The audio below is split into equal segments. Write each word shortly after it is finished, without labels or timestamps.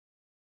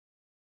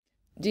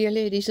Dear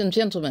ladies and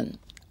gentlemen,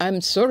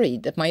 I'm sorry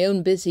that my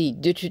own busy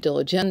digital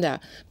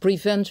agenda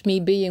prevents me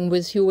being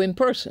with you in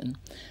person.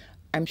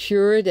 I'm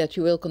sure that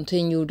you will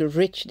continue the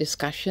rich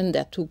discussion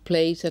that took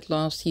place at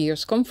last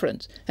year's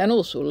conference and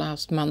also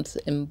last month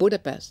in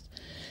Budapest.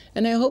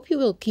 And I hope you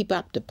will keep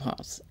up the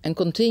path and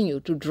continue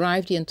to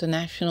drive the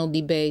international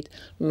debate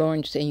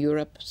launched in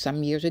Europe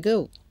some years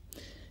ago.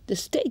 The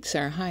stakes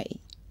are high.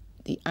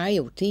 The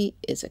IoT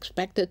is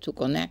expected to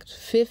connect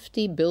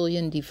 50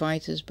 billion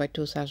devices by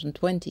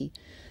 2020.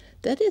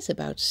 That is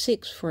about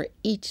 6 for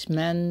each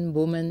man,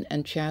 woman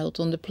and child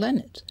on the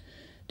planet.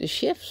 The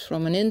shift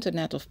from an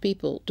Internet of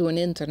people to an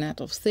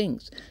Internet of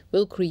things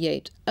will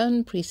create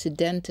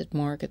unprecedented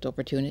market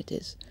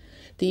opportunities.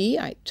 The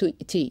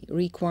IoT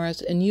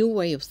requires a new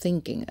way of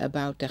thinking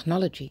about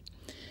technology.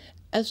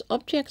 As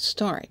objects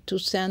start to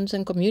sense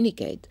and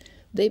communicate,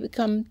 they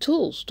become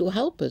tools to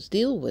help us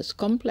deal with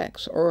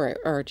complex or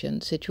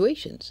urgent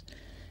situations.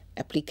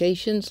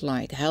 Applications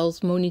like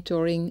health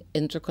monitoring,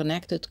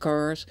 interconnected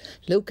cars,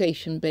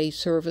 location-based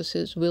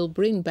services will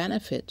bring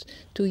benefits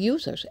to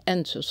users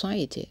and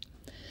society.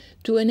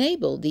 To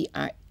enable the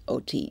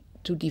IoT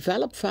to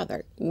develop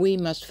further, we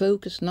must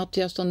focus not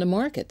just on the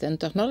market and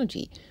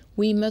technology,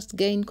 we must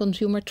gain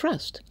consumer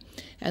trust.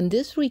 And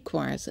this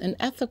requires an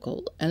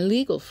ethical and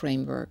legal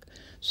framework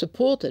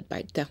supported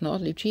by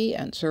technology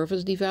and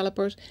service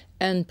developers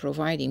and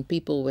providing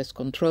people with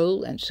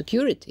control and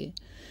security.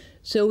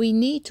 So we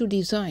need to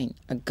design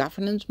a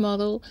governance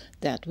model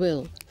that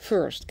will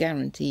first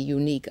guarantee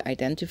unique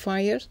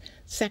identifiers,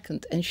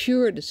 second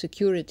ensure the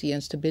security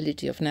and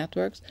stability of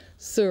networks,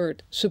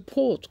 third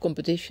support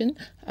competition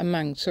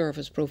among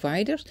service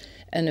providers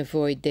and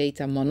avoid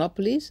data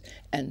monopolies,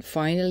 and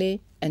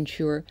finally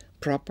ensure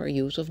proper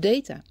use of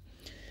data.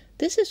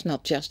 This is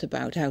not just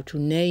about how to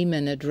name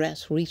and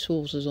address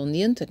resources on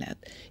the Internet.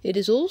 It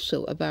is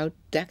also about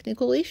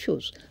technical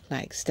issues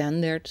like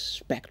standards,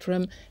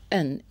 spectrum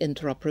and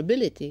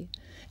interoperability.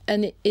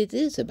 And it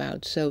is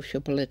about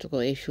socio-political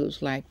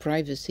issues like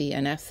privacy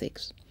and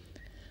ethics.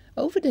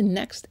 Over the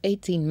next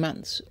 18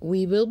 months,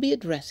 we will be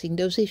addressing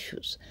those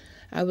issues.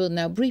 I will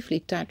now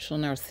briefly touch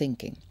on our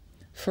thinking.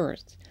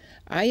 First,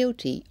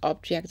 IoT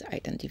object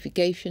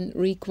identification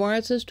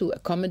requires us to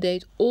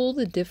accommodate all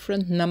the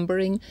different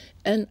numbering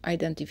and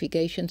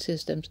identification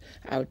systems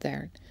out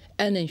there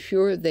and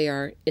ensure they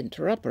are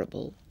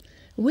interoperable.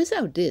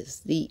 Without this,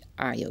 the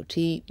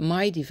IoT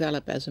might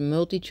develop as a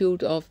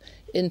multitude of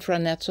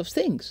intranets of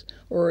things,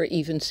 or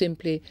even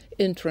simply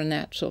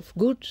intranets of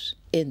goods,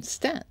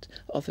 instead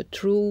of a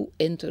true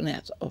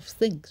Internet of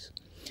Things.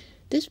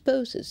 This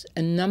poses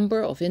a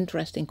number of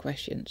interesting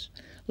questions,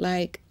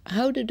 like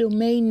how the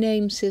domain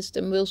name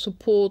system will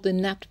support the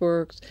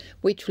networks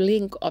which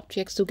link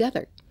objects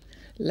together,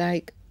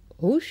 like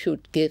who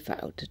should give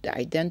out the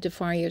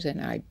identifiers and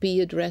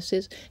IP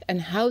addresses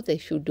and how they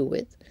should do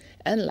it,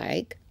 and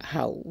like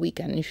how we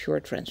can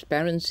ensure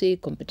transparency,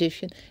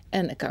 competition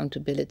and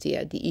accountability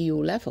at the EU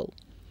level.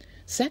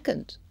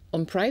 Second,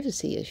 on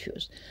privacy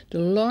issues, the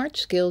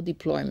large-scale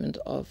deployment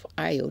of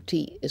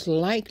IoT is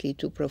likely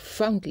to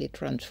profoundly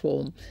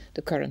transform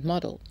the current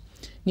model.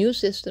 New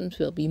systems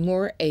will be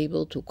more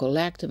able to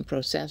collect and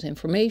process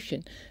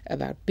information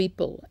about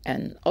people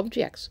and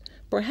objects,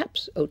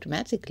 perhaps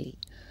automatically.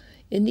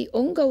 In the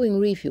ongoing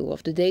review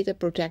of the Data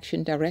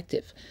Protection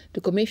Directive, the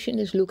Commission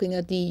is looking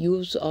at the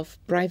use of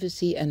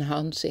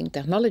privacy-enhancing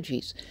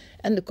technologies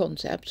and the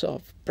concepts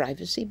of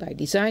privacy by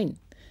design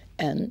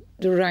and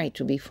the right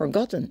to be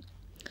forgotten.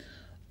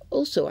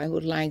 Also, I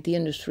would like the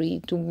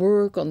industry to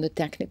work on the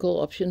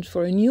technical options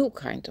for a new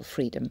kind of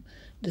freedom,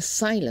 the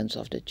silence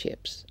of the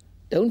chips.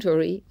 Don't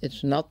worry,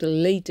 it's not the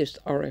latest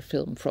horror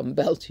film from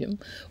Belgium.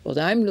 What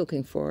I'm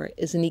looking for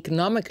is an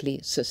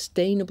economically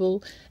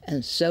sustainable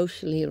and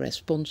socially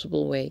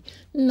responsible way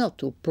not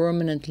to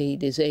permanently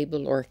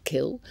disable or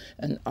kill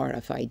an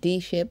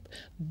RFID chip,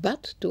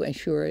 but to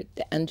ensure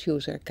the end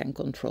user can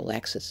control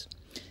access.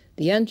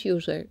 The end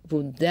user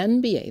would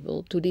then be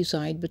able to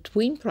decide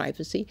between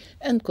privacy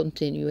and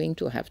continuing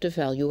to have the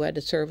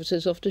value-added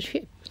services of the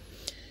chip.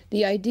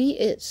 The idea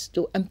is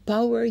to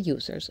empower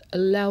users,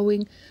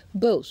 allowing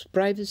both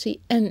privacy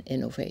and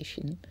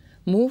innovation.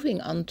 Moving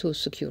on to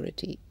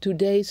security,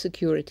 today's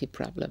security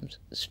problems,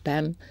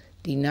 spam,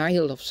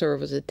 denial of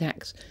service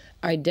attacks,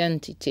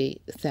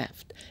 identity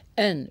theft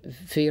and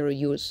zero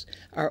use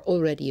are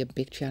already a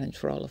big challenge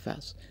for all of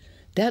us.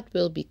 That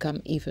will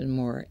become even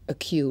more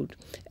acute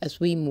as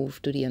we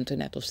move to the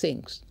Internet of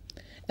Things.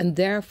 And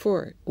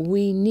therefore,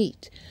 we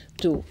need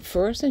to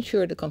first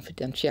ensure the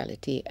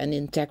confidentiality and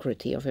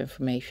integrity of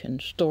information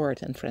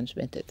stored and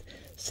transmitted.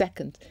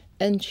 Second,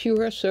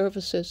 ensure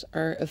services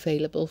are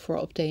available for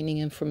obtaining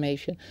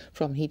information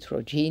from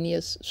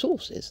heterogeneous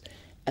sources.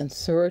 And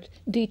third,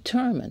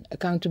 determine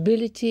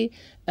accountability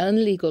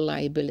and legal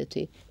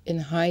liability in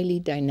highly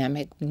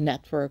dynamic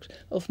networks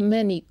of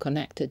many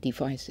connected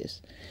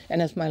devices.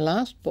 And as my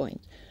last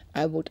point,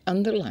 I would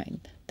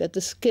underline that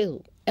the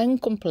scale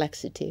and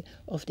complexity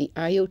of the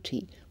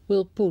IoT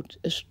will put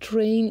a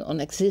strain on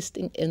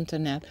existing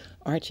Internet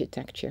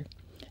architecture.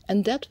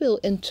 and that will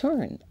in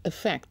turn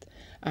affect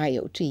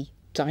IoT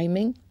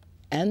timing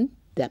and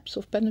depth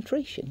of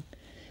penetration.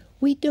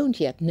 We don't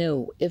yet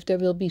know if there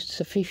will be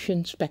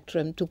sufficient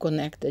spectrum to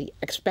connect the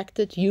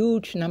expected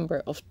huge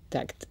number of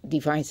tagged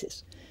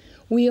devices.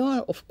 We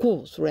are, of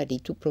course, ready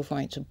to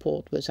provide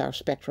support with our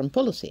spectrum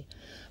policy,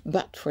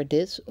 but for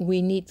this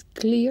we need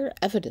clear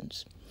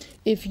evidence.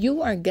 If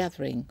you are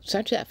gathering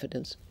such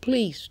evidence,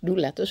 please do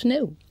let us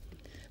know.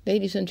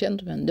 Ladies and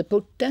gentlemen, the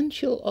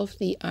potential of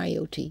the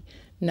IoT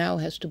now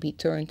has to be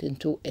turned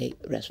into a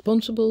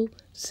responsible,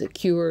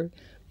 secure,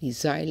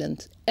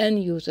 resilient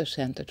and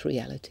user-centered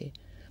reality.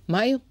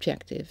 My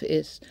objective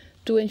is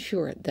to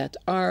ensure that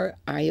our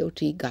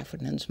IoT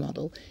governance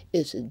model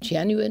is a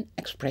genuine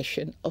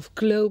expression of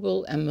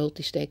global and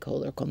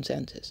multi-stakeholder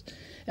consensus.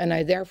 And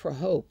I therefore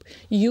hope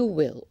you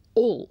will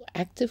all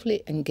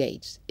actively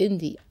engage in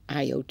the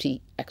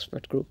IoT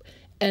expert group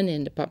and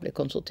in the public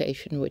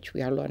consultation which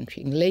we are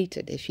launching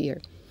later this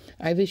year.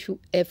 I wish you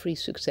every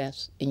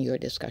success in your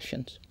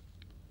discussions.